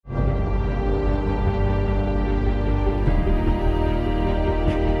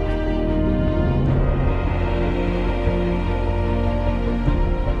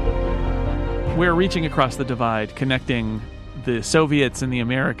are reaching across the divide, connecting the Soviets and the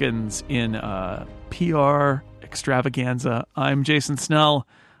Americans in PR extravaganza. I'm Jason Snell,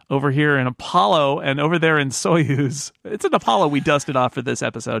 over here in Apollo, and over there in Soyuz. It's an Apollo we dusted off for this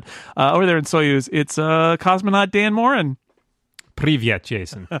episode. Over there in Soyuz, it's cosmonaut Dan Morin. Privyet,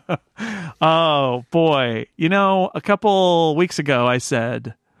 Jason. Oh, boy. You know, a couple weeks ago, I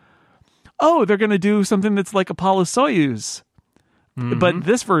said, oh, they're going to do something that's like Apollo Soyuz. Mm-hmm. But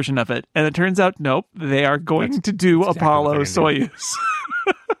this version of it. And it turns out, nope, they are going to do Apollo Soyuz.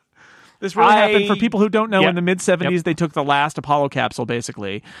 This really happened. For people who don't know, in the mid-'70s, they took the last Apollo capsule,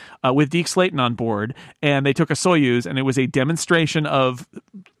 basically, with Deke Slayton on board, and they took a Soyuz, and it was a demonstration of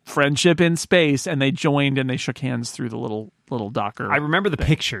friendship in space, and they joined and they shook hands through the little Docker. I remember the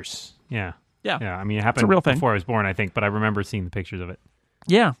pictures. Yeah. I mean, it happened a real thing. Before I was born, I think, but I remember seeing the pictures of it.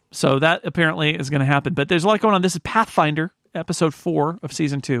 Yeah, so that apparently is going to happen. But there's a lot going on. This is Pathfinder, episode 4 of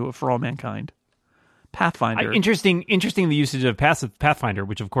season 2 of For All Mankind. Pathfinder. Interesting the usage of Pathfinder,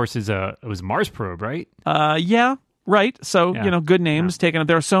 which of course it was a Mars probe, right? Yeah, right. So, good names taken up.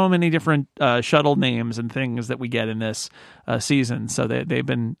 There are so many different shuttle names and things that we get in this season. So they've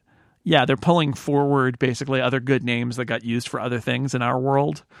been, they're pulling forward basically other good names that got used for other things in our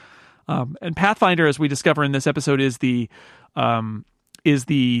world. And Pathfinder, as we discover in this episode, is the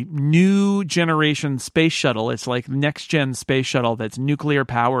new generation space shuttle. It's like next gen space shuttle that's nuclear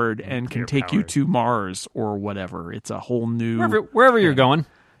powered and can take you to Mars or whatever. It's a whole new wherever you're going.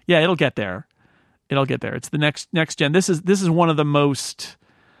 Yeah, it'll get there. It's the next gen. This is one of the most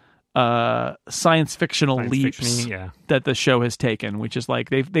science fictional leaps that the show has taken, which is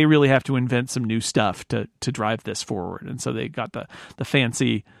like they really have to invent some new stuff to drive this forward. And so they got the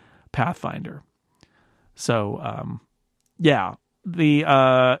fancy Pathfinder. So the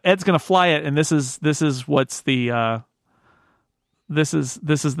Ed's gonna fly it, and this is what's the this is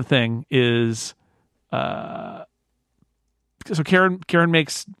the thing is so Karen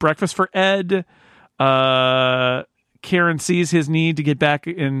makes breakfast for Ed. Karen sees his need to get back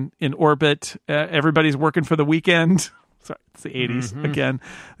in orbit. Everybody's working for the weekend. Sorry, it's the 80s again.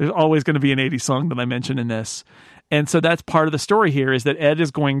 There's always going to be an 80s song that I mention in this, and so that's part of the story here is that Ed is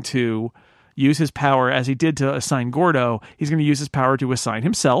going to use his power, as he did to assign Gordo. He's going to use his power to assign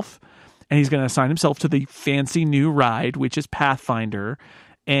himself, and he's going to assign himself to the fancy new ride, which is Pathfinder.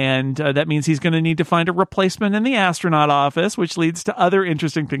 And that means he's going to need to find a replacement in the astronaut office, which leads to other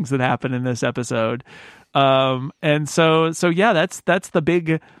interesting things that happen in this episode. And so that's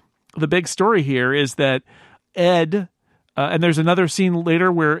the big story here is that Ed, and there's another scene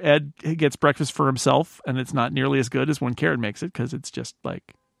later where Ed gets breakfast for himself, and it's not nearly as good as when Karen makes it because it's just like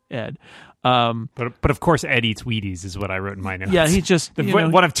Ed. But of course Ed eats Wheaties is what I wrote in my notes. Yeah, he just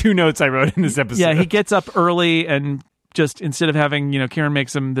one of 2 notes I wrote in this episode. Yeah, he gets up early and just instead of having Karen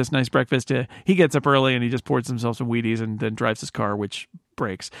makes him this nice breakfast, he gets up early and he just pours himself some Wheaties and then drives his car, which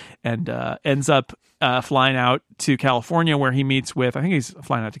breaks, and ends up flying out to California where he meets with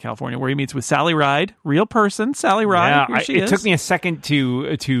Sally Ride, real person Sally Ride. Yeah, it took me a second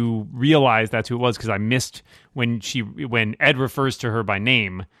to realize that's who it was because I missed when Ed refers to her by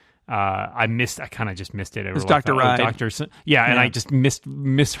name. I kind of just missed it. It was Dr. Ride. And I just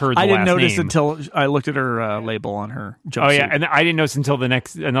misheard the last name. I didn't notice until I looked at her label on her jumpsuit. Oh, yeah, and I didn't notice until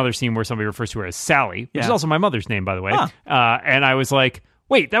another scene where somebody refers to her as Sally, which is also my mother's name, by the way. Huh. And I was like,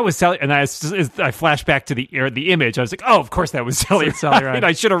 wait, that was Sally. And I flashed back to the image. I was like, oh, of course that was Sally Ride. Sally Ride.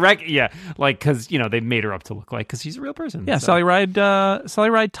 I should have because, they made her up to look like, because she's a real person. Yeah, so. Sally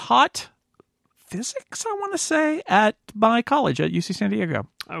Ride taught physics, I want to say, at my college at UC San Diego.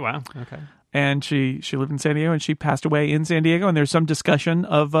 Oh, wow. Okay. And she lived in San Diego, and she passed away in San Diego, and there's some discussion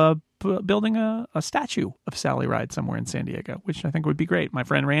of building a statue of Sally Ride somewhere in San Diego, which I think would be great. My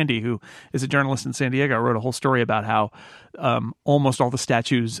friend Randy, who is a journalist in San Diego, wrote a whole story about how almost all the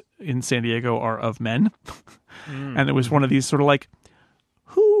statues in San Diego are of men. And it was one of these sort of like,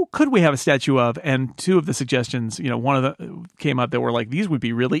 who could we have a statue of? And 2 of the suggestions, one of the came up that were like, these would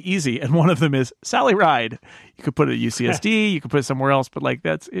be really easy. And one of them is Sally Ride. You could put it at UCSD, you could put it somewhere else, but like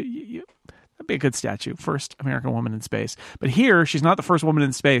that'd be a good statue. First American woman in space. But here, she's not the first woman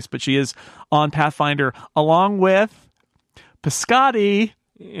in space, but she is on Pathfinder along with Piscotti,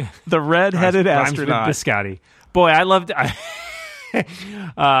 the red-headed astronaut. Piscotti. Boy, I loved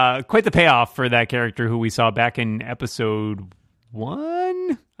quite the payoff for that character who we saw back in episode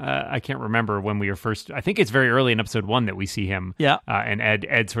 1. I can't remember when we were first. I think it's very early in episode 1 that we see him. Yeah. And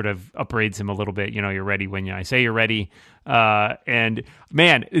Ed sort of upbraids him a little bit. You're ready when I say you're ready. And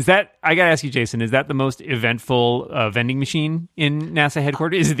man, I gotta ask you, Jason, is that the most eventful vending machine in NASA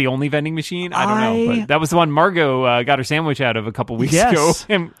headquarters? Is it the only vending machine? I don't know. But that was the one Margot got her sandwich out of a couple weeks ago.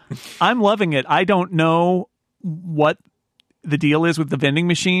 I'm loving it. I don't know what the deal is with the vending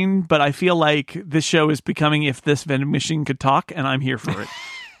machine, but I feel like this show is becoming If This Vending Machine Could Talk, and I'm here for it.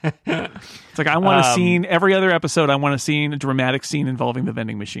 It's like I want a scene every other episode. I want a dramatic scene involving the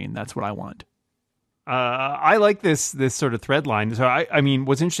vending machine. That's what I want. I like this sort of thread line. So I mean,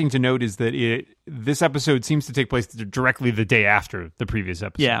 what's interesting to note is that this episode seems to take place directly the day after the previous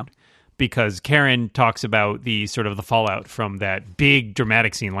episode. Yeah, because Karen talks about the fallout from that big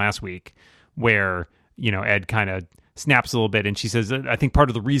dramatic scene last week, where Ed kind of snaps a little bit, and she says, I think part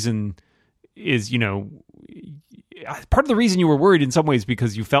of the reason is, part of the reason you were worried in some ways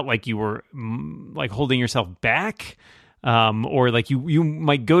because you felt like you were like holding yourself back, or like you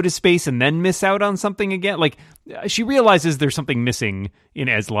might go to space and then miss out on something again. Like she realizes there's something missing in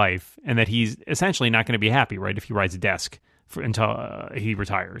Ed's life, and that he's essentially not going to be happy, right, if he rides a desk until he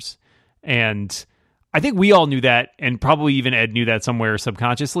retires. And I think we all knew that, and probably even Ed knew that somewhere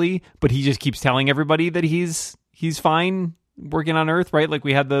subconsciously, but he just keeps telling everybody that he's fine working on Earth, right? Like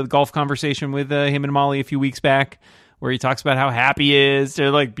we had the golf conversation with him and Molly a few weeks back, where he talks about how happy he is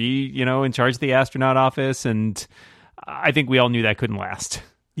to like be, in charge of the astronaut office. And I think we all knew that couldn't last.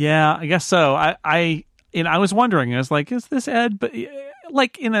 Yeah, I guess so. I was wondering, I was like, is this Ed? But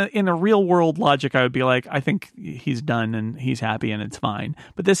like in a real world logic, I would be like, I think he's done and he's happy and it's fine.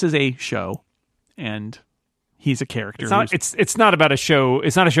 But this is a show, and he's a character. It's not about a show.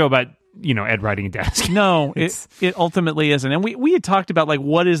 It's not a show about Ed riding a desk. No, it ultimately isn't. And we had talked about like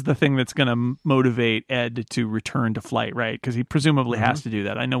what is the thing that's going to motivate Ed to return to flight, right? Because he presumably has to do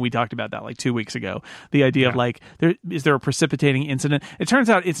that. I know we talked about that like 2 weeks ago. The idea of like is there a precipitating incident? It turns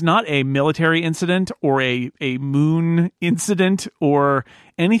out it's not a military incident or a moon incident or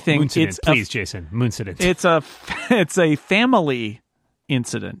anything. Mooncident, please, Jason. Mooncident. It's a family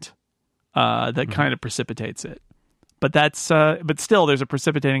incident that kind of precipitates it. But but still, there's a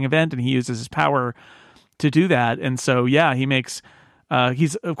precipitating event, and he uses his power to do that. And so, yeah, he makes.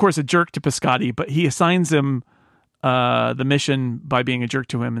 He's of course a jerk to Piscotti, but he assigns him the mission by being a jerk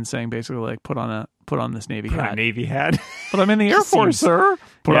to him and saying basically like put on this Navy hat. Put on a Navy hat. But I'm in the Air Force, sir.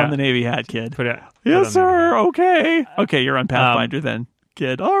 Put on the Navy hat, kid. Yes, sir. Okay. Okay, you're on Pathfinder then,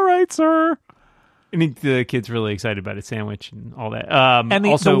 kid. All right, sir. I mean, the kid's really excited about his sandwich and all that. And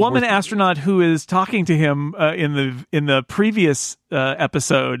the woman astronaut who is talking to him in the previous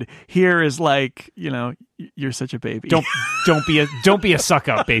episode here is like, you're such a baby. Don't be a suck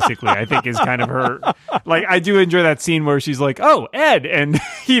up. Basically, I think is kind of her. Like, I do enjoy that scene where she's like, "Oh, Ed," and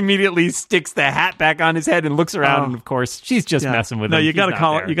he immediately sticks the hat back on his head and looks around, and of course, she's just messing with him. No, you got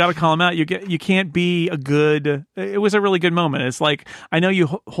to call him out. You can't be a good. It was a really good moment. It's like I know you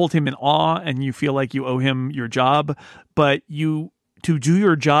hold him in awe and you feel like you owe him your job, but to do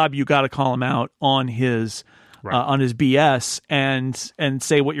your job, you got to call him out on his. Right. On his BS and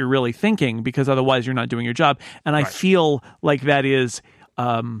say what you're really thinking, because otherwise you're not doing your job. And I feel like that is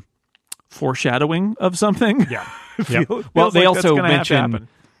foreshadowing of something. Yeah. Well, they also mention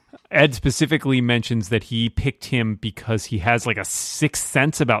Ed specifically mentions that he picked him because he has like a sixth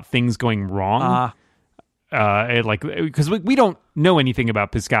sense about things going wrong. Because we don't know anything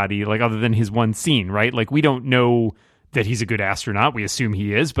about Piscotti, like other than his one scene, right? Like we don't know that he's a good astronaut. We assume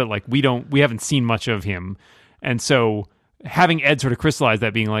he is, but like we haven't seen much of him. And so having Ed sort of crystallize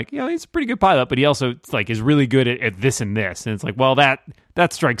that, being like, he's a pretty good pilot, but he also like is really good at this and this. And it's like, well, that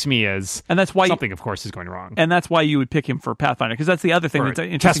strikes me as something, of course, is going wrong. And that's why you would pick him for Pathfinder, because that's the other thing that's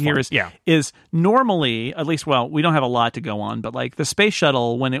interesting here is normally, at least, well, we don't have a lot to go on, but like the space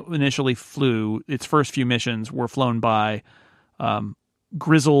shuttle, when it initially flew, its first few missions were flown by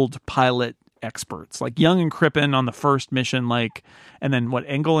grizzled pilot experts, like Young and Crippen on the first mission, like, and then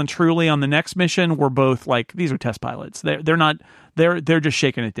Engel and Truly on the next mission were both like, these are test pilots. They're just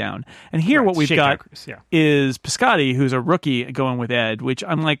shaking it down. And here what we've got is Piscotti, who's a rookie going with Ed, which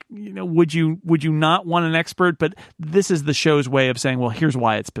I'm like, would you not want an expert? But this is the show's way of saying, well, here's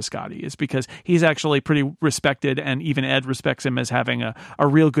why it's Piscotti. It's because he's actually pretty respected, and even Ed respects him as having a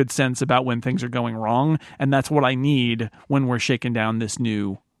real good sense about when things are going wrong. And that's what I need when we're shaking down this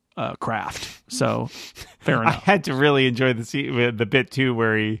new craft. So fair enough. I had to really enjoy the bit too,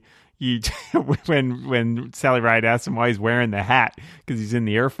 where he when Sally Ride asks him why he's wearing the hat, because he's in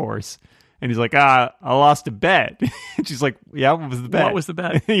the Air Force, and he's like, I lost a bet. And she's like, yeah, what was the bet? What was the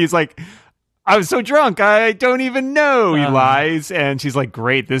bet? He's like, I was so drunk, I don't even know, he lies. And she's like,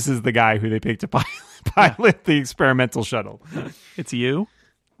 great, this is the guy who they picked to pilot the experimental shuttle. It's you?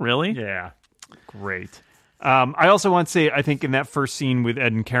 Really? Yeah. Great. I also want to say, I think in that first scene with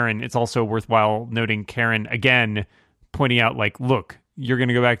Ed and Karen, it's also worthwhile noting Karen, again, pointing out, like, look, you're going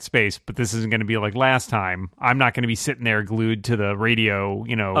to go back to space, but this isn't going to be like last time. I'm not going to be sitting there glued to the radio,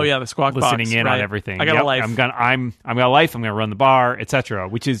 the squawk listening box, in right. on everything. I got a life. I've got a life. I'm going to run the bar, etc.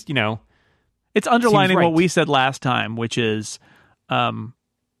 Which is, it's underlining right. what we said last time, which is, her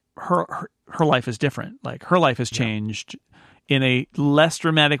life is different. Like, her life has changed in a less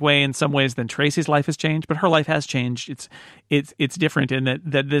dramatic way in some ways than Tracy's life has changed, but her life has changed. It's different in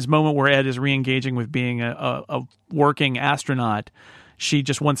that this moment where Ed is re-engaging with being a working astronaut, she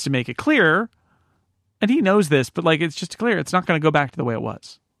just wants to make it clear, and he knows this, but like, it's just clear it's not going to go back to the way it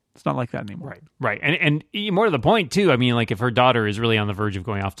was. It's not like that anymore. Right. And more to the point too, I mean, like, if her daughter is really on the verge of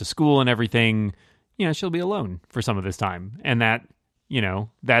going off to school and everything, she'll be alone for some of this time, and that.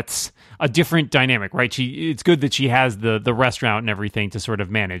 That's a different dynamic, right? It's good that she has the restaurant and everything to sort of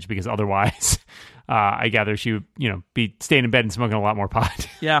manage, because otherwise, I gather she would, be staying in bed and smoking a lot more pot.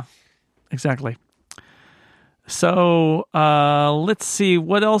 Yeah, exactly. So let's see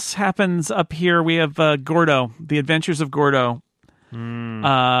what else happens up here. We have Gordo, The Adventures of Gordo.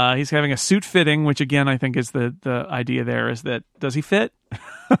 He's having a suit fitting, which again, I think is the idea there is that, does he fit?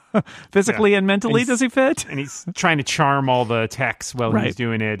 Physically and mentally, does he fit? And he's trying to charm all the techs while he's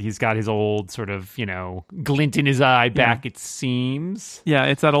doing it. He's got his old sort of, glint in his eye back, it seems. Yeah,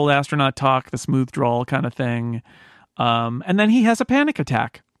 it's that old astronaut talk, the smooth drawl kind of thing. And then he has a panic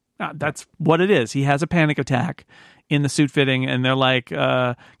attack. That's what it is. He has a panic attack in the suit fitting, and they're like,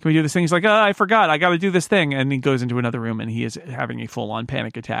 can we do this thing? He's like, I forgot. I got to do this thing. And he goes into another room, and he is having a full-on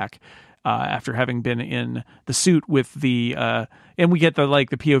panic attack after having been in the suit with the... and we get the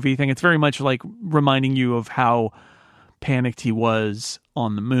POV thing. It's very much like reminding you of how panicked he was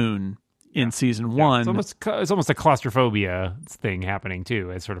on the moon in season one. It's almost a claustrophobia thing happening,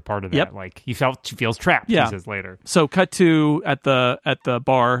 too, as sort of part of that. Yep. Like, he feels trapped, he says later. So cut to at the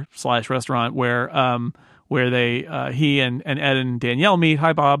bar / restaurant where they he and Ed and Danielle meet.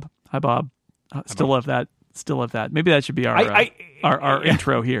 Hi, Bob. Still love that. Maybe that should be our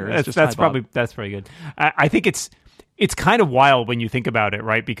intro here. That's probably good. I think it's kind of wild when you think about it,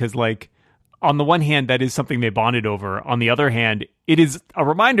 right? Because, like, on the one hand, that is something they bonded over. On the other hand, it is a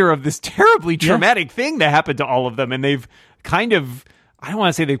reminder of this terribly traumatic thing that happened to all of them, and they've kind of, I don't want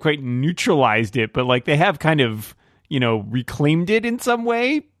to say they've quite neutralized it, but like they have kind of, reclaimed it in some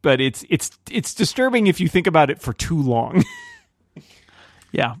way. But it's disturbing if you think about it for too long.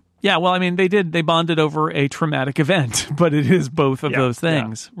 Yeah. Well, I mean, they bonded over a traumatic event, but it is both of those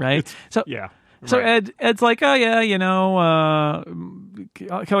things, right? So Ed's like, oh yeah,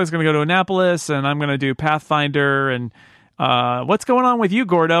 Kelly's going to go to Annapolis, and I'm going to do Pathfinder, and what's going on with you,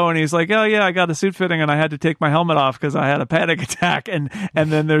 Gordo? And he's like, oh yeah, I got a suit fitting, and I had to take my helmet off because I had a panic attack, and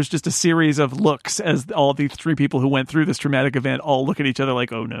then there's just a series of looks as all these three people who went through this traumatic event all look at each other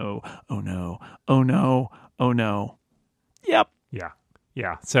like, oh no, oh no, oh no, oh no. Yep.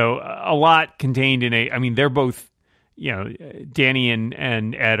 Yeah. So a lot contained in they're both, Danny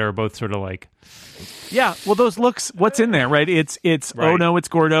and Ed are both sort of like, yeah. Well, those looks, what's in there, right? It's right. Oh no, it's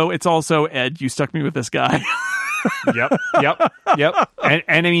Gordo. It's also Ed. You stuck me with this guy. Yep. And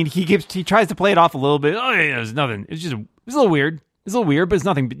I mean, he tries to play it off a little bit. Oh yeah, there's nothing. It's a little weird. but it's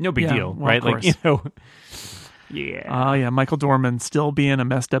nothing. No big deal, well, right? Like, Yeah. Oh yeah, Michael Dorman still being a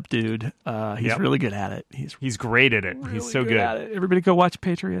messed up dude. He's really good at it. He's great at it. Really he's so good at it. Everybody go watch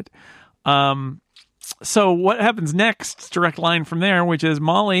Patriot. So what happens next? Direct line from there, which is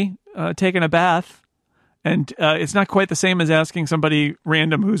Molly taking a bath, and it's not quite the same as asking somebody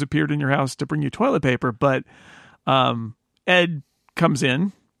random who's appeared in your house to bring you toilet paper, but Ed comes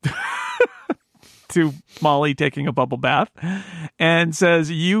in to Molly taking a bubble bath and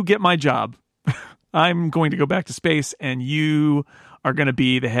says, "You get my job. I'm going to go back to space, and you are going to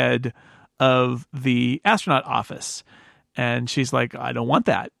be the head of the astronaut office." And she's like, "I don't want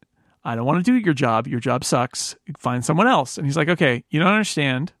that. I don't want to do your job. Your job sucks. Find someone else." And he's like, "Okay, you don't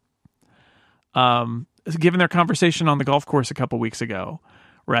understand." Given their conversation on the golf course a couple weeks ago,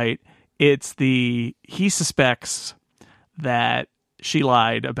 right? He suspects that she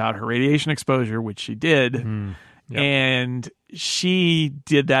lied about her radiation exposure, which she did. Yep. And she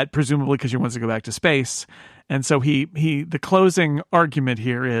did that presumably because she wants to go back to space. And so the closing argument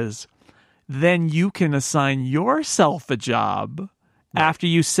here is, then you can assign yourself a job after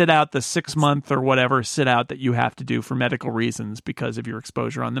you sit out the 6 month or whatever sit out that you have to do for medical reasons because of your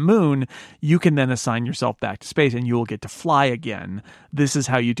exposure on the moon, you can then assign yourself back to space and you will get to fly again. This is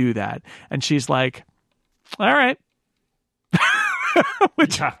how you do that. And she's like, all right.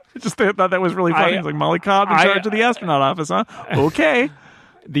 Which I just thought that was really funny. It's like Molly Cobb in charge of the astronaut office, huh? Okay.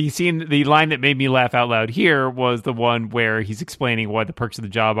 The line that made me laugh out loud here was the one where he's explaining what the perks of the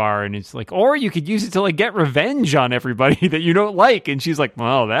job are, and it's like, or you could use it to like get revenge on everybody that you don't like. And she's like,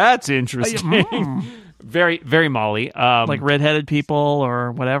 well, that's interesting. Very, very Molly. Like redheaded people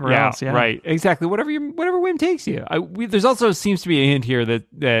or whatever else. Yeah, right. Exactly. Whatever whim takes you. There's also seems to be a hint here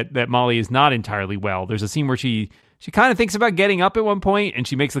that Molly is not entirely well. There's a scene where she kind of thinks about getting up at one point, and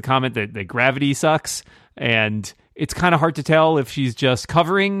she makes the comment that gravity sucks, and it's kind of hard to tell if she's just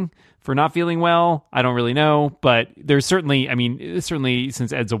covering for not feeling well. I don't really know, but there's certainly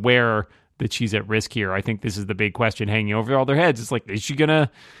since Ed's aware that she's at risk here, I think this is the big question hanging over all their heads. It's like, is she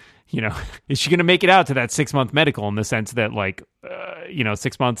gonna make it out to that 6 month medical, in the sense that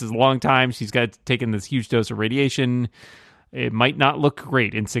 6 months is a long time. She's got taken this huge dose of radiation. It might not look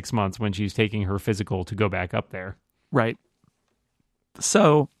great in 6 months when she's taking her physical to go back up there. Right.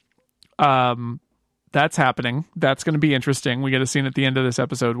 So, that's happening. That's going to be interesting. We get a scene at the end of this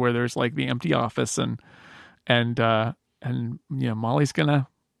episode where there's like the empty office and Molly's gonna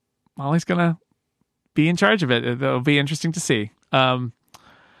be in charge of it. It'll be interesting to see. So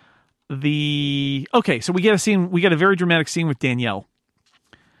we get a very dramatic scene with Danielle,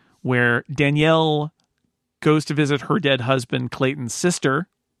 where Danielle goes to visit her dead husband Clayton's sister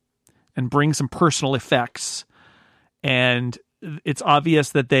and brings some personal effects, and it's obvious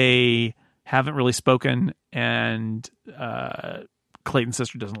that they haven't really spoken, and Clayton's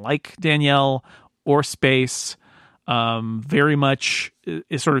sister doesn't like Danielle or space. Very much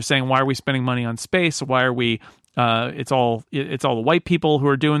is sort of saying, why are we spending money on space? Why are we it's all the white people who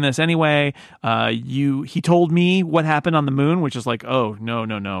are doing this anyway. He told me what happened on the moon, which is like, oh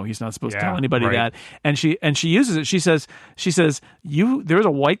no, he's not supposed to tell anybody that. And she uses it. She says there was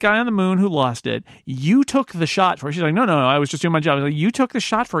a white guy on the moon who lost it. You took the shot for it. She's like, no, I was just doing my job. I was like, you took the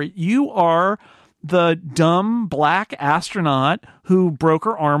shot for it. You are the dumb black astronaut who broke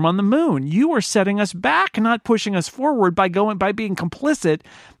her arm on the moon. You are setting us back, not pushing us forward by being complicit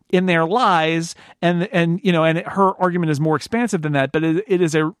in their lies, and her argument is more expansive than that, but it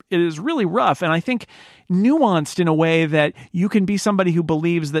is really rough, and I think nuanced in a way that you can be somebody who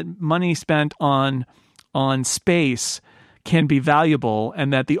believes that money spent on space can be valuable,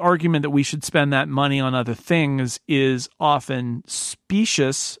 and that the argument that we should spend that money on other things is often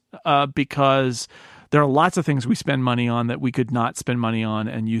specious, because there are lots of things we spend money on that we could not spend money on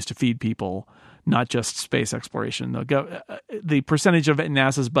and use to feed people. Not just space exploration. The percentage of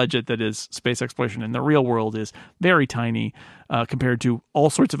NASA's budget that is space exploration in the real world is very tiny compared to all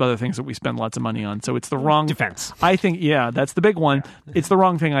sorts of other things that we spend lots of money on. So it's the wrong defense. I think, that's the big one. Yeah. It's the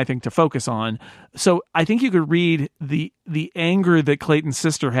wrong thing, I think, to focus on. So I think you could read the anger that Clayton's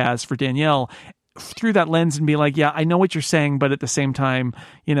sister has for Danielle through that lens and be like, yeah, I know what you're saying, but at the same time,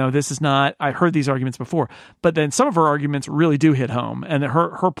 this is not, I heard these arguments before, but then some of her arguments really do hit home. And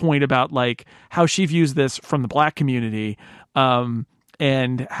her point about like how she views this from the black community,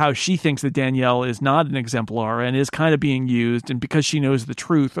 and how she thinks that Danielle is not an exemplar and is kind of being used. And because she knows the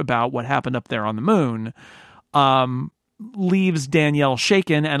truth about what happened up there on the moon, leaves Danielle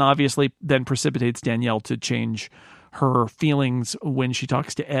shaken, and obviously then precipitates Danielle to change her feelings when she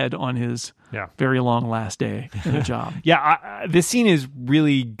talks to Ed on his very long last day in the job. This scene is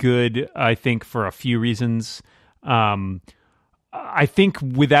really good, I think, for a few reasons. I think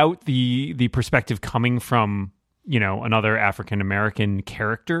without the perspective coming from, another African-American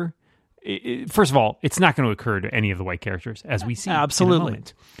character, first of all, it's not going to occur to any of the white characters, as we see. Absolutely.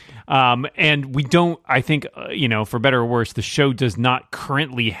 And we don't, I think, for better or worse, the show does not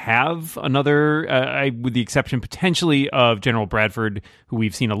currently have another, with the exception potentially of General Bradford, who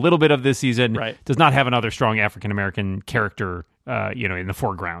we've seen a little bit of this season, does not have another strong African-American character, in the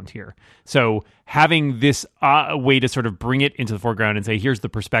foreground here. So having this way to sort of bring it into the foreground and say, here's the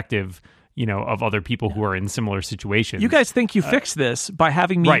perspective, of other people who are in similar situations. You guys think you fixed this by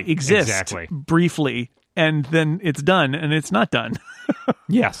having me exist briefly, and then it's done, and it's not done.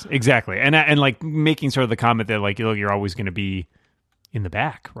 Yes, exactly. And like making sort of the comment that like, you're always going to be in the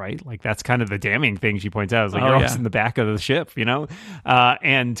back, right? Like that's kind of the damning thing she points out. Is like, you're always in the back of the ship,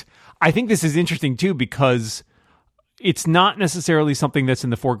 And I think this is interesting too, because it's not necessarily something that's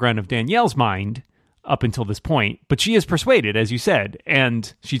in the foreground of Danielle's mind up until this point, but she is persuaded, as you said,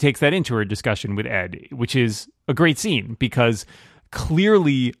 and she takes that into her discussion with Ed, which is a great scene, because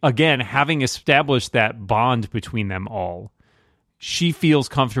clearly, again, having established that bond between them all, she feels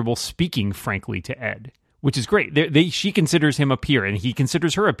comfortable speaking frankly to Ed, which is great. She considers him a peer, and he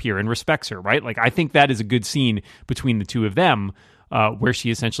considers her a peer and respects her, right? Like, I think that is a good scene between the two of them, where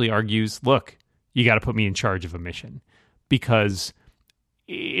she essentially argues, look, you got to put me in charge of a mission, because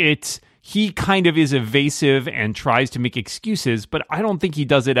he kind of is evasive and tries to make excuses, but I don't think he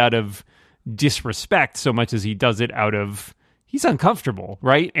does it out of disrespect so much as he does it out of, he's uncomfortable,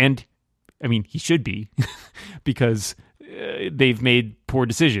 right? And I mean, he should be, because they've made poor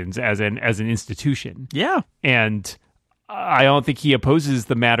decisions as an institution. Yeah. And I don't think he opposes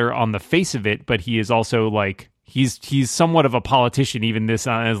the matter on the face of it, but he is also like, he's somewhat of a politician, even this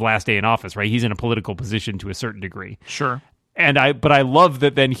on his last day in office, right? He's in a political position to a certain degree. Sure. But I love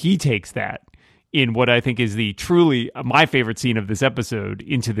that then he takes that in what I think is the truly my favorite scene of this episode,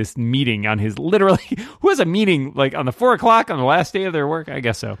 into this meeting on his literally, who has a meeting like on the 4:00 on the last day of their work? I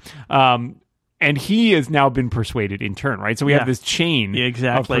guess so. And he has now been persuaded in turn, right? So we have this chain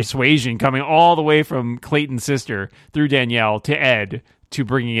of persuasion coming all the way from Clayton's sister through Danielle to Ed to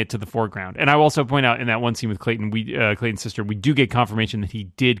bringing it to the foreground. And I will also point out in that one scene with Clayton, Clayton's sister, we do get confirmation that he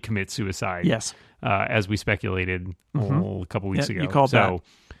did commit suicide. Yes. As we speculated a couple weeks ago. You called that.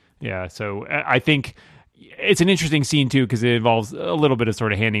 Yeah, so I think it's an interesting scene, too, because it involves a little bit of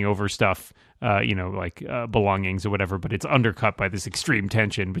sort of handing over stuff, like belongings or whatever, but it's undercut by this extreme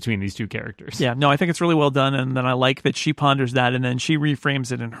tension between these two characters. Yeah, no, I think it's really well done, and then I like that she ponders that, and then she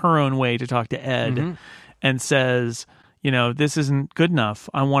reframes it in her own way to talk to Ed and says, this isn't good enough.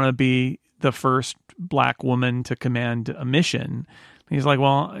 I want to be the first black woman to command a mission. He's like,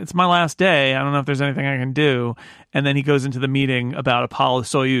 well, it's my last day. I don't know if there's anything I can do. And then he goes into the meeting about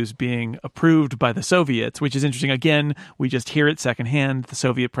Apollo-Soyuz being approved by the Soviets, which is interesting. Again, we just hear it secondhand. The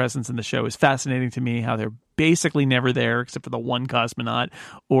Soviet presence in the show is fascinating to me, how they're basically never there except for the one cosmonaut,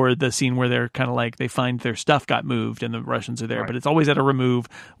 or the scene where they're kind of like they find their stuff got moved and the Russians are there, but it's always at a remove.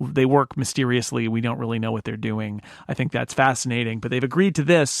 They work mysteriously. We don't really know what they're doing. I think that's fascinating, but they've agreed to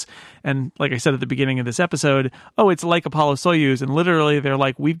this. And like I said at the beginning of this episode, it's like Apollo-Soyuz. And literally they're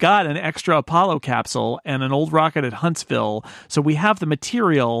like, we've got an extra Apollo capsule and an old rocket at Huntsville. So we have the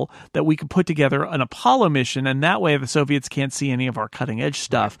material that we could put together an Apollo mission. And that way the Soviets can't see any of our cutting edge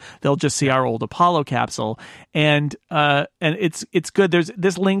stuff. They'll just see our old Apollo capsule. And it's good.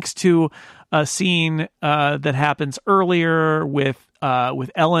 This links to a scene that happens earlier with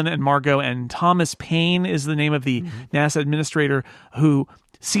Ellen and Margot, and Thomas Paine is the name of the NASA administrator, who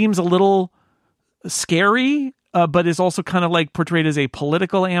seems a little scary, but is also kind of like portrayed as a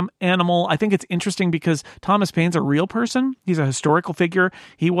political animal. I think it's interesting because Thomas Paine's a real person. He's a historical figure.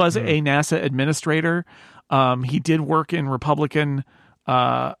 He was a NASA administrator. He did work in Republican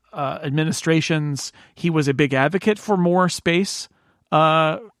administrations. He was a big advocate for more space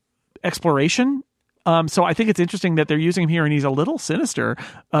exploration. So I think it's interesting that they're using him here, and he's a little sinister,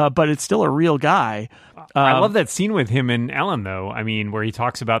 but it's still a real guy. I love that scene with him and Ellen, though. I mean, where he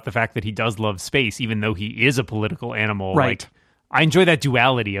talks about the fact that he does love space, even though he is a political animal. Right. Like, I enjoy that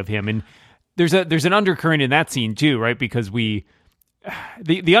duality of him, and there's an undercurrent in that scene too, right? Because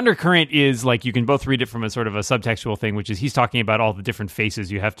the undercurrent is like, you can both read it from a sort of a subtextual thing, which is he's talking about all the different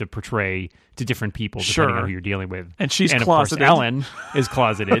faces you have to portray to different people depending on who you're dealing with. And she's Of closeted. course, Ellen is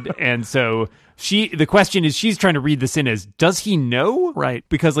closeted. And so the question is, she's trying to read this in as, does he know? Right.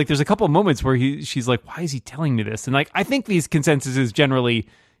 Because like there's a couple of moments where she's like, why is he telling me this? And like, I think these consensuses generally,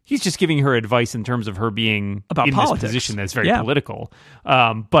 he's just giving her advice in terms of her being about in politics. This position that's very political.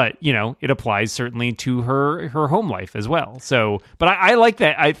 But, it applies certainly to her home life as well. So, but I like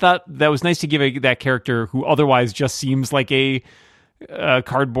that. I thought that was nice to give that character who otherwise just seems like a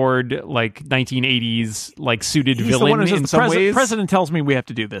cardboard, like 1980s, like suited villain in some ways. President tells me we have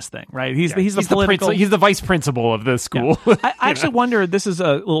to do this thing, right? He's the political. He's the vice principal of the school. Yeah. I actually wonder. This is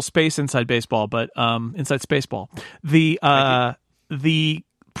a little space inside baseball, but inside Spaceball, the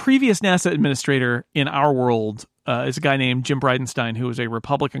previous NASA administrator in our world is a guy named Jim Bridenstine, who was a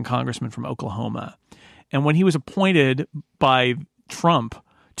Republican congressman from Oklahoma. And when he was appointed by Trump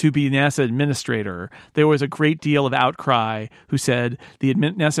to be NASA administrator, there was a great deal of outcry who said the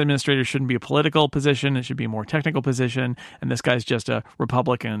NASA administrator shouldn't be a political position, it should be a more technical position, and this guy's just a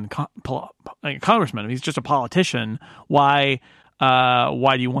Republican congressman. He's just a politician. Why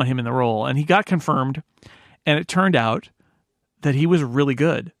do you want him in the role? And he got confirmed, and it turned out that he was really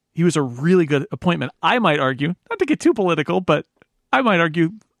good. He was a really good appointment. I might argue, not to get too political, but I might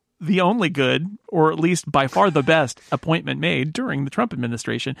argue the only good, or at least by far the best appointment made during the Trump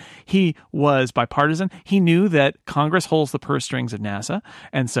administration. He was bipartisan. He knew that Congress holds the purse strings of NASA,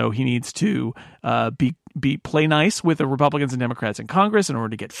 and so he needs to play nice with the Republicans and Democrats in Congress in order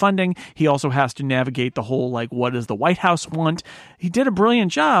to get funding. He also has to navigate the whole, like, what does the White House want? He did a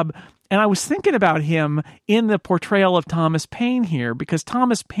brilliant job. And I was thinking about him in the portrayal of Thomas Paine here, because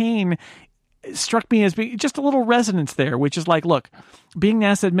Thomas Paine struck me as being just a little resonance there, which is like, look, being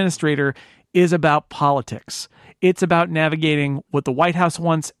NASA administrator is about politics. It's about navigating what the White House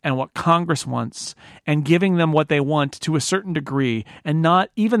wants and what Congress wants and giving them what they want to a certain degree. And not,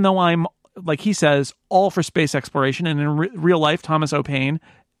 even though I'm, like he says, all for space exploration, and in real life, Thomas O. Paine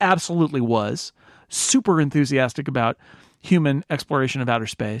absolutely was super enthusiastic about human exploration of outer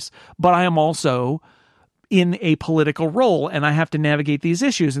space. But I am also in a political role, and I have to navigate these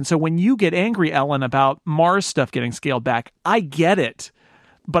issues. And so when you get angry, Ellen, about Mars stuff getting scaled back, I get it.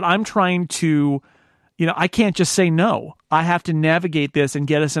 But I'm trying to, I can't just say no. I have to navigate this and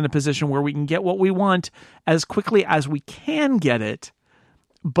get us in a position where we can get what we want as quickly as we can get it.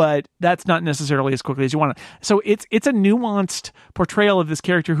 But that's not necessarily as quickly as you want it. So it's a nuanced portrayal of this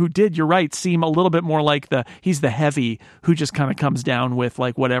character who did, you're right, seem a little bit more like he's the heavy who just kind of comes down with,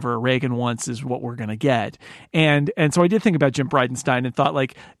 like, whatever Reagan wants is what we're going to get. And so I did think about Jim Bridenstine and thought,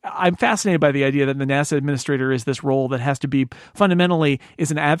 like, I'm fascinated by the idea that the NASA administrator is this role that has to be fundamentally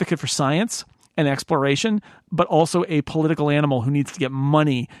is an advocate for science and exploration, but also a political animal who needs to get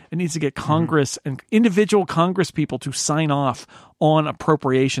money and needs to get Congress and individual Congress people to sign off on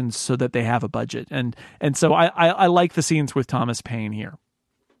appropriations so that they have a budget. And so I like the scenes with Thomas Paine here.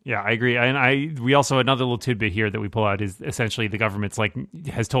 Yeah, I agree. And we also, another little tidbit here that we pull out is essentially the government's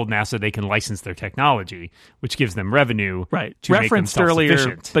has told NASA they can license their technology, which gives them revenue. Right. To referenced make them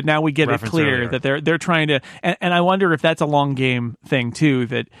earlier, but now we get it clear that they're trying to, and I wonder if that's a long game thing too,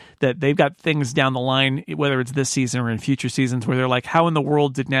 that they've got things down the line, whether it's this season or in future seasons, where they're like, how in the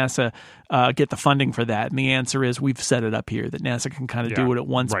world did NASA get the funding for that? And the answer is, we've set it up here that NASA can kind of do what it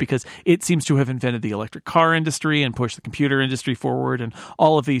wants, because it seems to have invented the electric car industry and pushed the computer industry forward and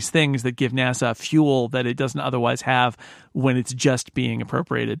all of these things that give NASA fuel that it doesn't otherwise have when it's just being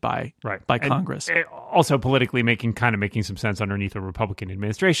appropriated by Congress. And also politically making some sense underneath a Republican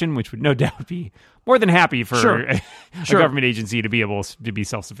administration, which would no doubt be more than happy for a government agency to be able to be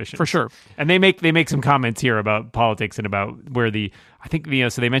self-sufficient. For sure. And they make some comments here about politics and about where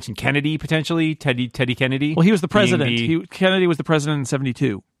so they mentioned Kennedy potentially, Teddy Kennedy. Well, he was the president. Kennedy was the president in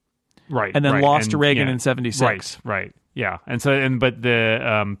 1972. Right. And then lost to Reagan in 1976. Right. Yeah. But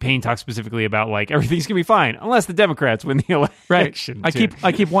the Paine talks specifically about, like, everything's going to be fine unless the Democrats win the election. Right.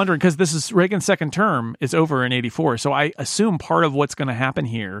 I keep wondering, because this is Reagan's second term is over in 1984. So I assume part of what's going to happen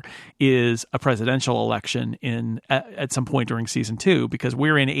here is a presidential election at some point during season 2, because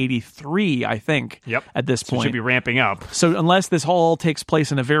we're in 1983, I think, at this point. It should be ramping up. So unless this all takes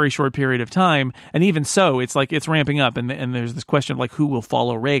place in a very short period of time, and even so, it's like it's ramping up, and there's this question of, like, who will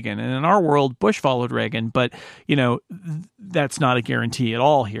follow Reagan? And in our world, Bush followed Reagan, but, that's not a guarantee at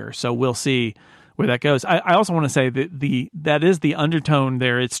all here. So we'll see where that goes. I also want to say that that is the undertone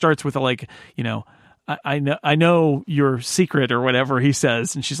there. It starts with I know your secret or whatever he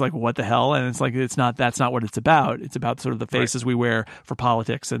says, and she's like, what the hell? And it's like, that's not what it's about. It's about sort of the faces we wear for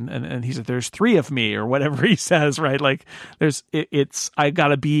politics. And he said, there's 3 of me, or whatever he says, right? Like I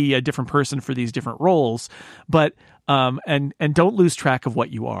gotta be a different person for these different roles. But and don't lose track of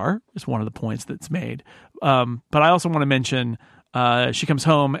what you are is one of the points that's made. But I also want to mention, she comes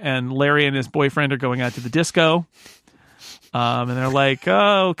home and Larry and his boyfriend are going out to the disco. And they're like,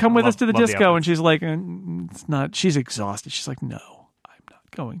 oh, come with us to the disco. And she's like, it's not, she's exhausted. She's like, no, I'm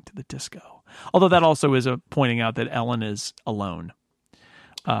not going to the disco. Although that also is pointing out that Ellen is alone.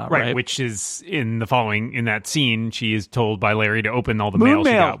 Right, which is in that scene, she is told by Larry to open all the mail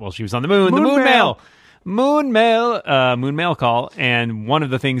she got while she was on the moon. The moon mail call. And one of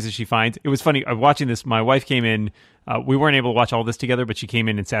the things that she finds, it was funny, watching this, my wife came in, we weren't able to watch all this together, but she came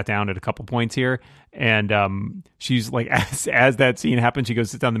in and sat down at a couple points here. And she's like, as that scene happened, she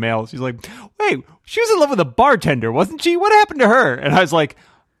goes sit down the mail. She's like, wait, she was in love with a bartender, wasn't she? What happened to her? And I was like,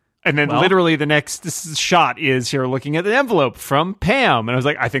 and then literally the next shot is her looking at the envelope from Pam. And I was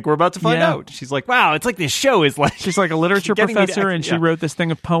like, I think we're about to find out. She's like, wow, it's like this show is like... She's like a literature professor, and she wrote this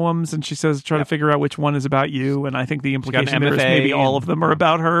thing of poems, and she says, try to figure out which one is about you. And I think the implication there is maybe all of them are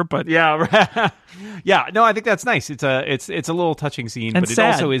about her, but... Yeah, yeah, no, I think that's nice. It's a little touching scene, and but sad.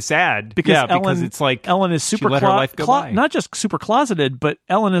 It also is sad. Because because it's like... Ellen is super... let her life go by. Not just super closeted, but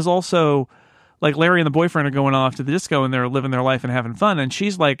Ellen is also... Like Larry and the boyfriend are going off to the disco and they're living their life and having fun. And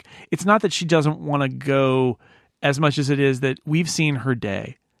she's like, it's not that she doesn't want to go as much as it is that we've seen her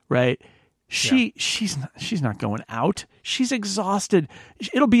day, right? She's not going out. She's exhausted.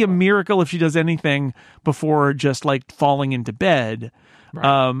 It'll be a miracle if she does anything before just like falling into bed.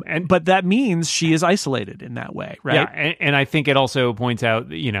 Right. But that means she is isolated in that way, right? Yeah, and I think it also points out,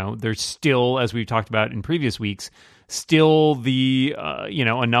 there's still, as we've talked about in previous weeks, still the,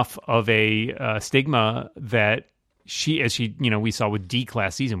 enough of a stigma that we saw with Deke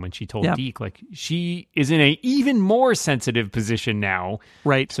last season when she told Deke, like, she is in a even more sensitive position now.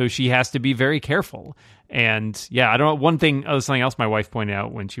 Right. So she has to be very careful. And I don't know. Something else my wife pointed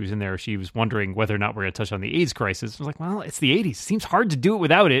out when she was in there, she was wondering whether or not we're going to touch on the AIDS crisis. I was like, well, it's the 80s. It seems hard to do it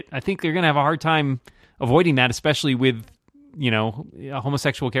without it. I think they're going to have a hard time avoiding that, especially with,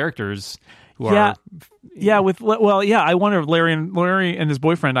 homosexual characters who are. Yeah. I wonder if Larry and his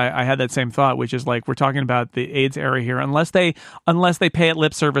boyfriend, I had that same thought, which is like, we're talking about the AIDS era here, unless they pay it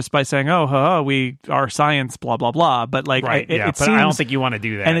lip service by saying, we are science, blah, blah, blah. But like, right, but seems, I don't think you want to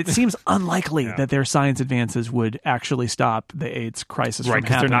do that. And it seems unlikely that their science advances would actually stop the AIDS crisis from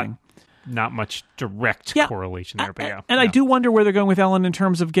happening. They're not much direct correlation there, but I do wonder where they're going with Ellen in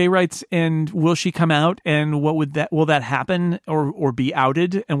terms of gay rights, and will she come out, and will that happen or be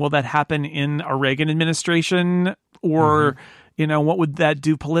outed, and will that happen in a Reagan administration, or what would that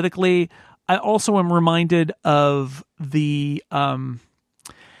do politically? I also am reminded of the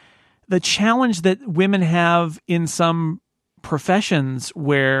challenge that women have in some professions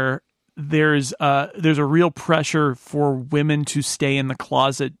where there's a real pressure for women to stay in the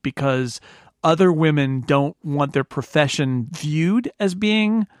closet because other women don't want their profession viewed as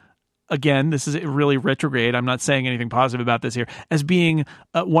being, again, this is really retrograde, I'm not saying anything positive about this here, as being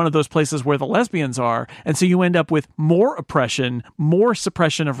one of those places where the lesbians are. And so you end up with more oppression, more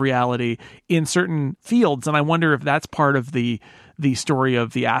suppression of reality in certain fields. And I wonder if that's part of the story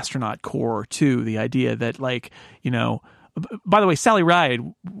of the astronaut corps too, the idea that, like, by the way, Sally Ride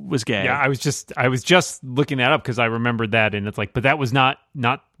was gay. Yeah, I was just looking that up because I remembered that, and it's like, but that was not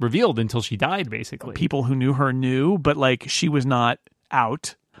revealed until she died, basically. People who knew her knew, but like, she was not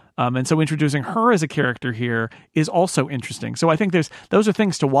out. And so introducing her as a character here is also interesting. So I think those are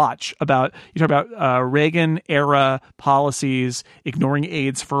things to watch about. You talk about Reagan era policies, ignoring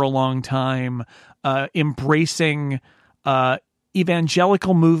AIDS for a long time, embracing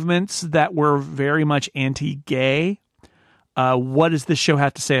evangelical movements that were very much anti-gay. What does this show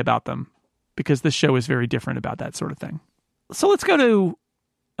have to say about them? Because this show is very different about that sort of thing. So let's go to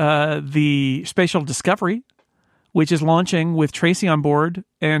the Space Shuttle Discovery, which is launching with Tracy on board.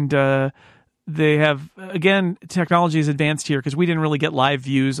 And they have, again, technology is advanced here because we didn't really get live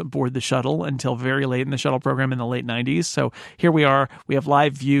views aboard the shuttle until very late in the shuttle program in the late 90s. So here we are. We have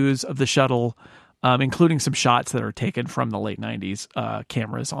live views of the shuttle, including some shots that are taken from the late 90s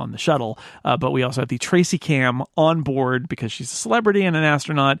cameras on the shuttle. But we also have the Tracy cam on board because she's a celebrity and an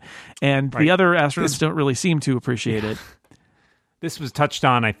astronaut, and the other astronauts don't really seem to appreciate it. This was touched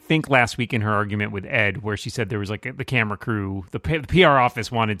on, I think, last week in her argument with Ed, where she said there was like the camera crew, the PR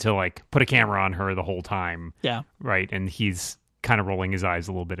office wanted to like put a camera on her the whole time. Yeah. Right. And he's kind of rolling his eyes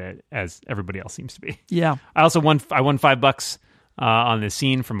a little bit as everybody else seems to be. Yeah. I won $5 on this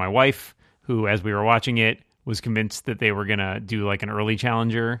scene from my wife, who, as we were watching it, was convinced that they were going to do like an early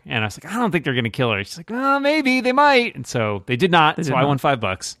challenger. And I was like, I don't think they're going to kill her. She's like, oh, maybe they might. And so they did not. I won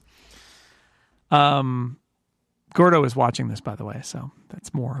 $5. Gordo is watching this, by the way, so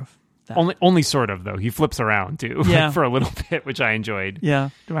that's more of that. Only sort of, though. He flips around, too, for a little bit, which I enjoyed.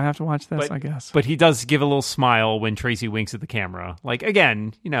 Yeah. Do I have to watch this? I guess. But he does give a little smile when Tracy winks at the camera. Like,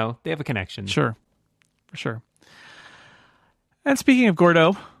 again, they have a connection. Sure. For sure. And speaking of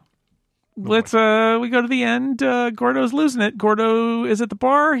Gordo, we go to the end. Gordo's losing it. Gordo is at the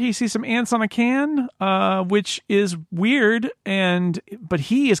bar. He sees some ants on a can, which is weird, but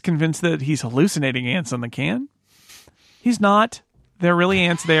he is convinced that he's hallucinating ants on the can. He's not. There are really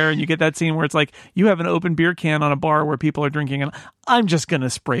ants there, and you get that scene where it's like, you have an open beer can on a bar where people are drinking, and I'm just going to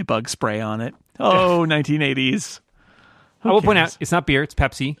spray bug spray on it. Oh, 1980s. I will point out, it's not beer, it's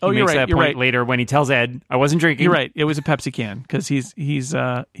Pepsi. Oh, you're right. You're right. Later when he tells Ed, I wasn't drinking. You're right. It was a Pepsi can, because he's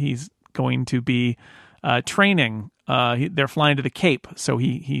going to be training. They're flying to the Cape, so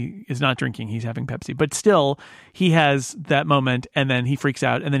he is not drinking. He's having Pepsi. But still, he has that moment, and then he freaks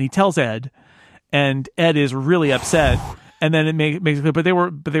out, and then he tells Ed, and Ed is really upset. And then it makes it clear,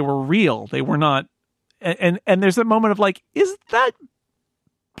 but they were real. They were not. And there's that moment of like, does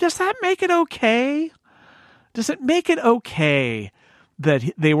that make it okay? Does it make it okay that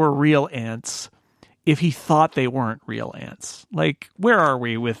they were real ants if he thought they weren't real ants? Like, where are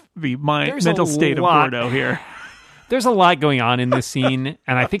we with the mental state of Gordo here? There's a lot going on in this scene,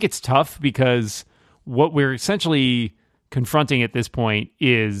 and I think it's tough because what we're essentially confronting at this point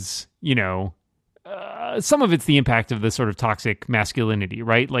is, some of it's the impact of the sort of toxic masculinity,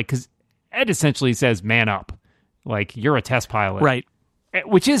 right? Like, because Ed essentially says, man up. Like, you're a test pilot. Right.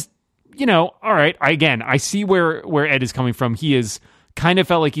 Which is, all right. I see where Ed is coming from. He is kind of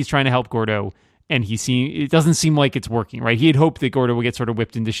felt like he's trying to help Gordo, and it doesn't seem like it's working, right? He had hoped that Gordo would get sort of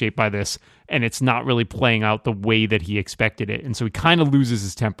whipped into shape by this, and it's not really playing out the way that he expected it. And so he kind of loses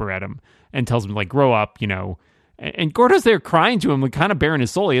his temper at him and tells him, like, grow up, And Gordo's there crying to him, like, kind of bearing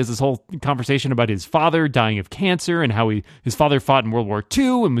his soul. He has this whole conversation about his father dying of cancer and how his father fought in World War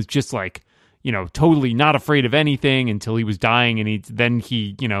II and was just like, totally not afraid of anything until he was dying, and then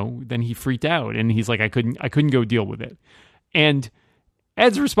he freaked out, and he's like, I couldn't go deal with it. And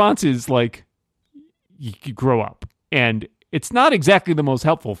Ed's response is like, you grow up. And it's not exactly the most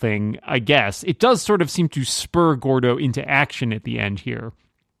helpful thing, I guess. It does sort of seem to spur Gordo into action at the end here.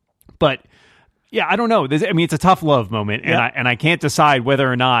 But yeah, I don't know. It's a tough love moment, and I can't decide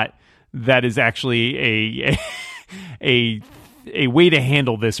whether or not that is actually a way to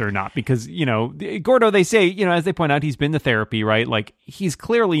handle this or not, because Gordo, they say, as they point out, he's been to therapy, right? Like, he's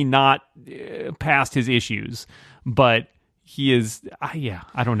clearly not past his issues, but he is.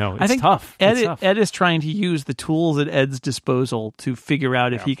 I don't know. It's tough. Ed is trying to use the tools at Ed's disposal to figure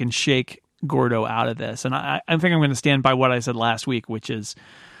out if he can shake Gordo out of this, and I think I'm going to stand by what I said last week, which is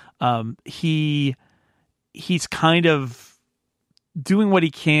he's kind of doing what he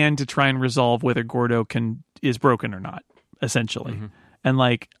can to try and resolve whether Gordo is broken or not, essentially. Mm-hmm. And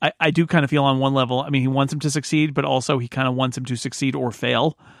like, I do kind of feel on one level, he wants him to succeed, but also he kind of wants him to succeed or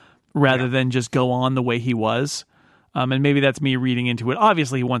fail rather than just go on the way he was. And maybe that's me reading into it.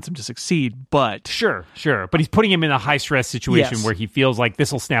 Obviously, he wants him to succeed, but... Sure. But he's putting him in a high-stress situation where he feels like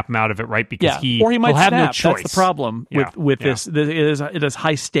this will snap him out of it, right? Because or he might have snap. No choice. That's the problem with this. It is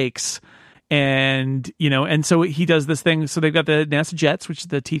high stakes. And, and so he does this thing. So they've got the NASA jets, which is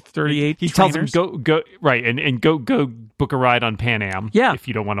the T-38 He tells him, go, right, and go book a ride on Pan Am if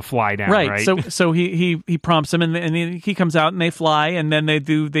you don't want to fly down, right? So he prompts him, and he comes out, and they fly, and then they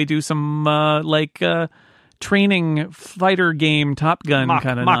do some, training fighter game Top Gun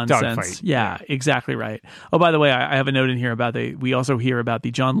kind of nonsense. Yeah, exactly right. Oh, by the way, I have a note in here about we also hear about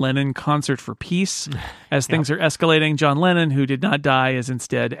the John Lennon Concert for Peace. As things are escalating, John Lennon, who did not die, is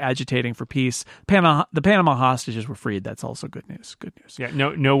instead agitating for peace. The Panama hostages were freed. That's also good news. Yeah,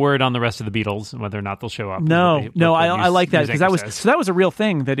 no word on the rest of the Beatles, whether or not they'll show up. I like that, because that was a real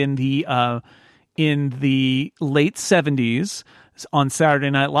thing that in the late 70s, on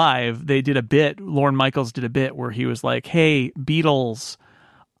Saturday Night Live, they did a bit. Lorne Michaels did a bit where he was like, "Hey, Beatles,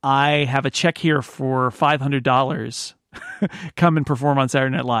 I have a check here for $500. Come and perform on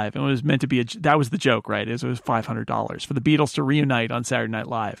Saturday Night Live." And it was meant to be that was the joke, right? It was $500 for the Beatles to reunite on Saturday Night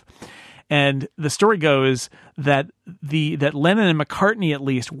Live. And the story goes that Lennon and McCartney at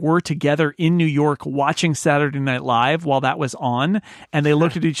least were together in New York watching Saturday Night Live while that was on, and they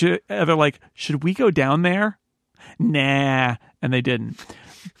looked at each other like, "Should we go down there?" Nah, and they didn't.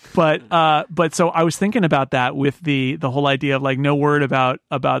 But so I was thinking about that with the whole idea of like no word about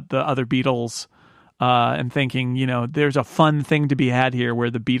the other Beatles, and thinking, there's a fun thing to be had here where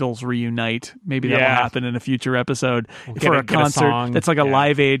the Beatles reunite. Maybe that will happen in a future episode for a concert that's like a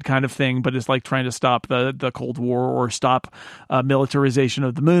Live Aid kind of thing, but it's like trying to stop the Cold War or stop militarization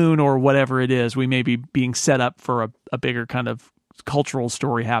of the moon or whatever it is. We may be being set up for a bigger kind of cultural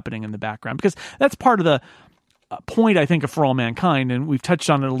story happening in the background, because that's part of the point, I think, of For All Mankind, and we've touched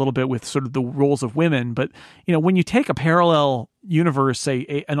on it a little bit with sort of the roles of women, but when you take a parallel universe,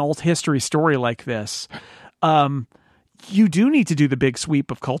 an alt history story like this, you do need to do the big sweep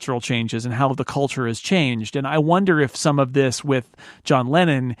of cultural changes and how the culture has changed. And I wonder if some of this with John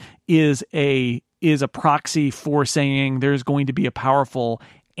Lennon is a proxy for saying there's going to be a powerful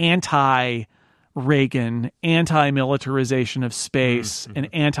anti-Reagan, anti-militarization of space, an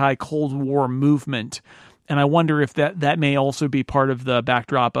anti-Cold War movement. And I wonder if that may also be part of the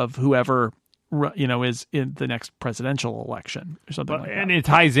backdrop of whoever is in the next presidential election or something like that. And it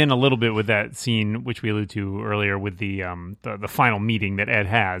ties in a little bit with that scene, which we alluded to earlier, with the final meeting that Ed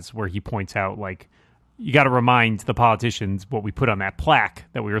has, where he points out, like, you got to remind the politicians what we put on that plaque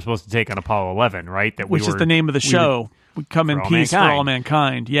that we were supposed to take on Apollo 11, right? Which is the name of the show. We come in peace for all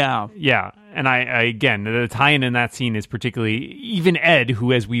mankind. Yeah. Yeah. And I again, the tie-in in that scene is particularly, even Ed,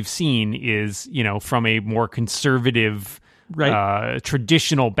 who, as we've seen, is, from a more conservative,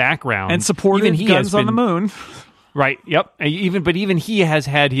 traditional background. And supporting guns on the moon. Right. Yep. Even he has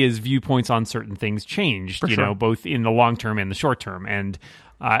had his viewpoints on certain things changed, both in the long term and the short term. And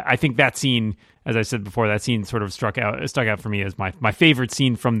I think that scene, as I said before, that scene sort of stuck out for me as my favorite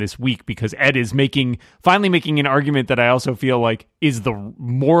scene from this week, because Ed is finally making an argument that I also feel like is the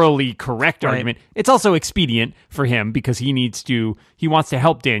morally correct argument. It's also expedient for him because he wants to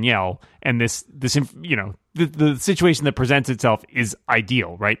help Danielle, and this the situation that presents itself is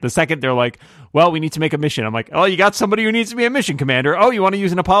ideal, right? The second they're like, well, we need to make a mission. I'm like, oh, you got somebody who needs to be a mission commander. Oh, you want to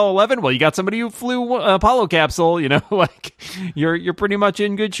use an Apollo 11? Well, you got somebody who flew an Apollo capsule, like you're pretty much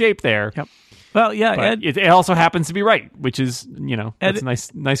in good shape there. Yep. Well, yeah, Ed, it also happens to be right, which is, it's a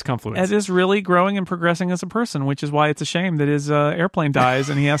nice confluence. Ed is really growing and progressing as a person, which is why it's a shame that his airplane dies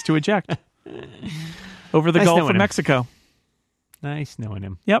and he has to eject over the Gulf of Mexico. Nice knowing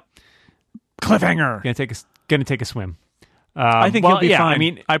him. Yep. Cliffhanger. Gonna take a swim. I think he'll be fine. I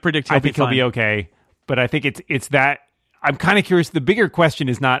mean, I predict he'll be fine. He'll be okay. But I think it's that. I'm kind of curious. The bigger question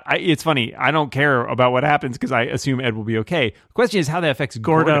is not. It's funny. I don't care about what happens because I assume Ed will be okay. The question is how that affects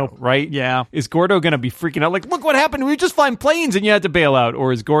Gordo, right? Yeah. Is Gordo going to be freaking out like, look what happened? We were just flying planes and you had to bail out,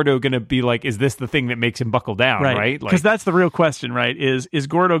 or is Gordo going to be like, is this the thing that makes him buckle down? Right? Because that's the real question, right? Is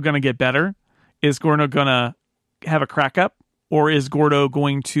Gordo going to get better? Is Gordo going to have a crack up? Or is Gordo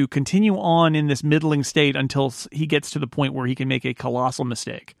going to continue on in this middling state until he gets to the point where he can make a colossal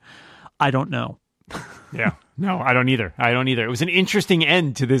mistake? I don't know. Yeah. No, I don't either. It was an interesting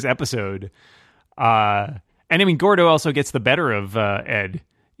end to this episode. And I mean, Gordo also gets the better of Ed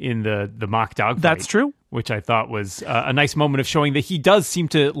in the mock dogfight. That's true. Which I thought was a nice moment of showing that he does seem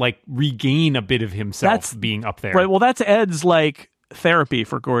to like regain a bit of himself being up there. Right. Well, that's Ed's like therapy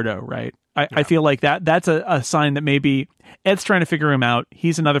for Gordo, right? I feel like that's a sign that maybe Ed's trying to figure him out.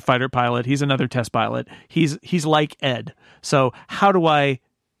 He's another fighter pilot. He's another test pilot. He's like Ed. So how do I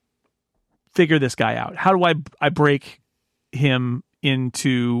figure this guy out? How do I break him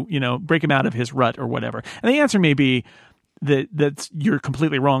into, break him out of his rut or whatever? And the answer may be that you're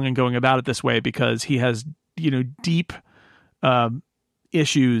completely wrong in going about it this way because he has, deep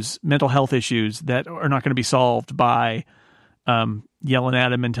issues, mental health issues that are not going to be solved by yelling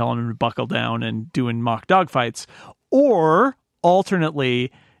at him and telling him to buckle down and doing mock dogfights. Or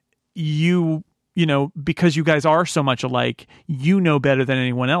alternately, because you guys are so much alike, better than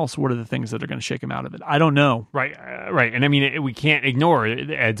anyone else what are the things that are going to shake him out of it. I don't know. Right. And I mean, we can't ignore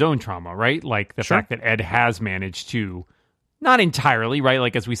Ed's own trauma, right? Like the fact that Ed has managed to, not entirely, right?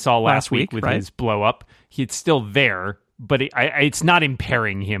 Like as we saw last week with his blow up, it's still there, but it's not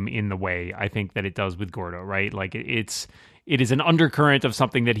impairing him in the way I think that it does with Gordo, right? Like it is an undercurrent of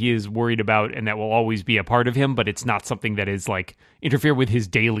something that he is worried about and that will always be a part of him, but it's not something that is like interfere with his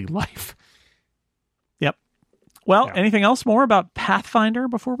daily life. Yep. Well, anything else more about Pathfinder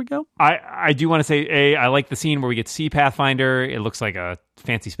before we go? I do want to say, I like the scene where we get to see Pathfinder. It looks like a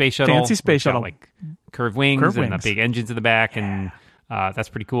fancy space shuttle. Like curved wings and the big engines in the back, and that's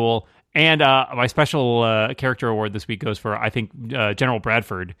pretty cool. And my special character award this week goes for, I think, General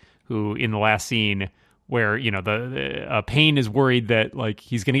Bradford, who in the last scene where, the Payne is worried that like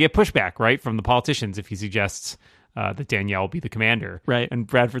he's going to get pushback, right, from the politicians if he suggests that Danielle be the commander. Right. And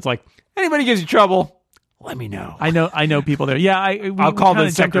Bradford's like, anybody gives you trouble, let me know. I know people there. Yeah, I'll call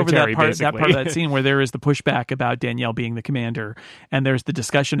the secretary, over that part of that scene where there is the pushback about Danielle being the commander, and there's the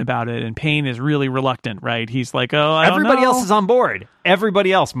discussion about it, and Payne is really reluctant, right? He's like, oh, I don't know. Everybody else is on board.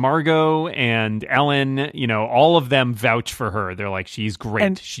 Everybody else, Margot and Ellen, all of them vouch for her. They're like, she's great.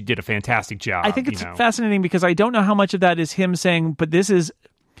 And she did a fantastic job. I think it's fascinating because I don't know how much of that is him saying, but this is,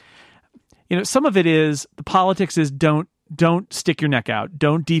 some of it is the politics is don't stick your neck out.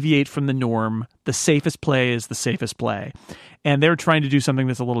 Don't deviate from the norm. The safest play is the safest play. And they're trying to do something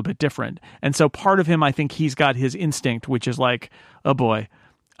that's a little bit different. And so part of him, I think he's got his instinct, which is like, oh boy.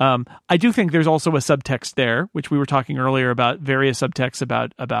 I do think there's also a subtext there, which we were talking earlier about various subtexts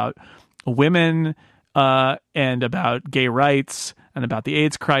about women and about gay rights and about the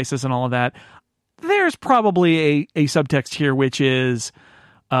AIDS crisis and all of that. There's probably a subtext here, which is,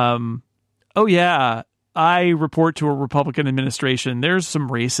 oh yeah, I report to a Republican administration. There's some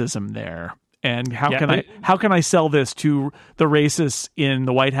racism there. And how can I sell this to the racists in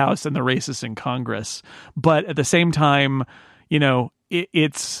the White House and the racists in Congress? But at the same time,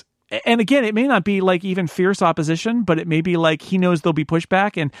 it's, and again, it may not be like even fierce opposition, but it may be like he knows there'll be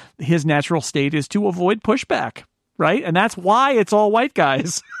pushback and his natural state is to avoid pushback, right? And that's why it's all white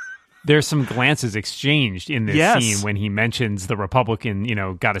guys. There's some glances exchanged in this scene when he mentions the Republican,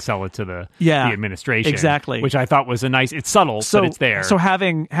 got to sell it to the administration. Exactly. Which I thought was a nice, it's subtle, but it's there. So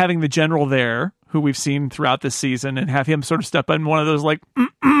having the general there, who we've seen throughout this season, and have him sort of step in one of those like,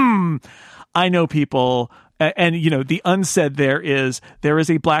 I know people, and the unsaid there is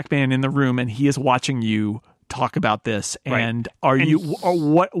a black man in the room and he is watching you talk about this, and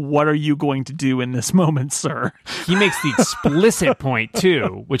what are you going to do in this moment, sir? He makes the explicit point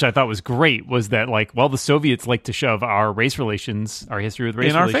too, which I thought was great, was that like, well, the Soviets like to shove our race relations, our history with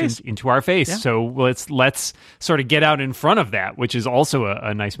race relations into our face. Yeah. So let's sort of get out in front of that, which is also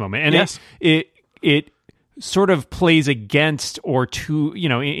a nice moment. And it sort of plays against or to,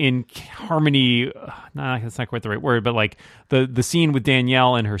 in harmony, that's not quite the right word, but like the scene with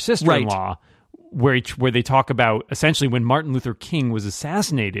Danielle and her sister-in-law, where they talk about essentially when Martin Luther King was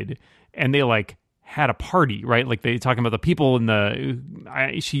assassinated, and they like had a party, right? Like they talking about the people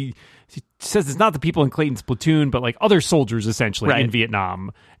in she says it's not the people in Clayton's platoon, but like other soldiers essentially in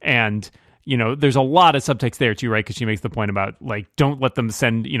Vietnam. And, there's a lot of subtext there too, right? Because she makes the point about like, don't let them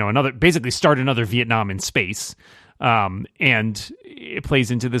send, basically start another Vietnam in space. And it plays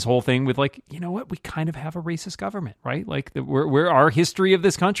into this whole thing with like, you know what, we kind of have a racist government, right? Like our history of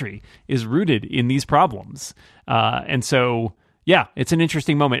this country is rooted in these problems. And so, yeah, it's an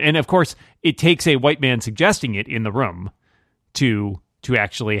interesting moment. And of course, it takes a white man suggesting it in the room to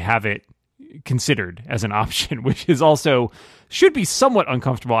actually have it considered as an option, which is also should be somewhat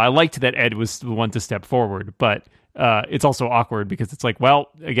uncomfortable. I liked that Ed was the one to step forward, but it's also awkward because it's like, well,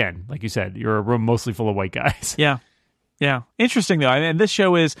 again, like you said, you're a room mostly full of white guys. Yeah. Yeah. Interesting, though. And this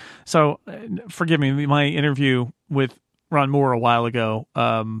show is, so forgive me, my interview with Ron Moore a while ago,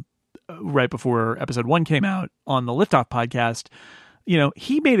 right before episode 1 came out on the Liftoff podcast,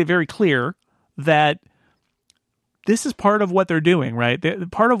 he made it very clear that this is part of what they're doing, right?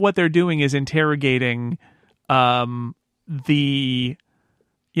 Part of what they're doing is interrogating they're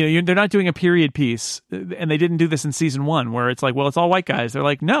not doing a period piece, and they didn't do this in season 1 where it's like, well, it's all white guys. They're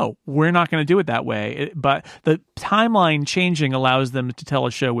like, no, we're not going to do it that way. But the timeline changing allows them to tell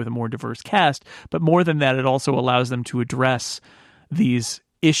a show with a more diverse cast. But more than that, it also allows them to address these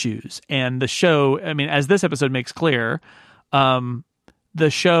issues. And the show, I mean, as this episode makes clear, the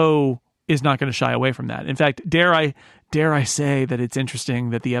show is not going to shy away from that. In fact, dare I say that it's interesting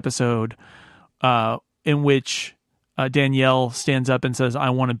that the episode in which Danielle stands up and says, I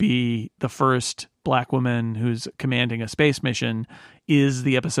want to be the first black woman who's commanding a space mission is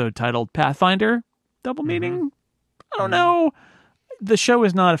the episode titled Pathfinder. Double meaning? I don't know. The show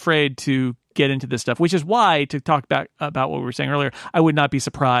is not afraid to get into this stuff, which is why, to talk back about what we were saying earlier, I would not be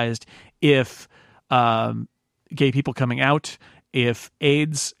surprised if gay people coming out, if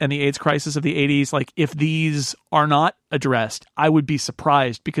AIDS and the AIDS crisis of the 80s, like if these are not addressed, I would be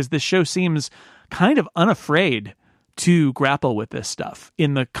surprised, because this show seems kind of unafraid to grapple with this stuff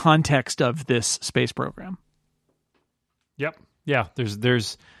in the context of this space program. Yep. Yeah.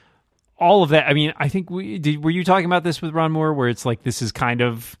 There's all of that. I mean, I think were you talking about this with Ron Moore, where it's like, this is kind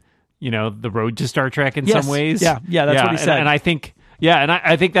of, the road to Star Trek in some ways? Yeah. That's what he said. And I think,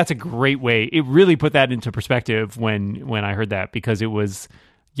 I think that's a great way. It really put that into perspective when I heard that, because it was,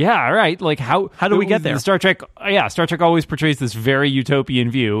 yeah, all right. Like how do we get there? Star Trek always portrays this very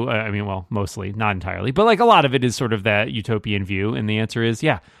utopian view. I mean, well, mostly, not entirely, but like a lot of it is sort of that utopian view. And the answer is,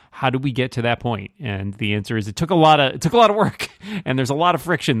 how do we get to that point? And the answer is, it took a lot of work, and there's a lot of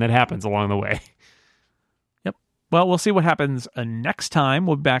friction that happens along the way. Yep. Well, we'll see what happens next time.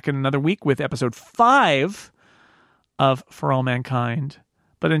 We'll be back in another week with episode 5 of For All Mankind.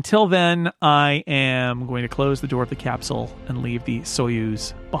 But until then, I am going to close the door of the capsule and leave the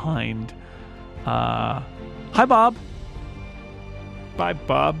Soyuz behind. Hi, Bob. Bye,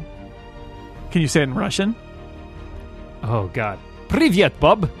 Bob. Can you say it in Russian? Oh, God. Привет,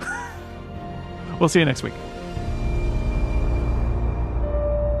 Bob. We'll see you next week.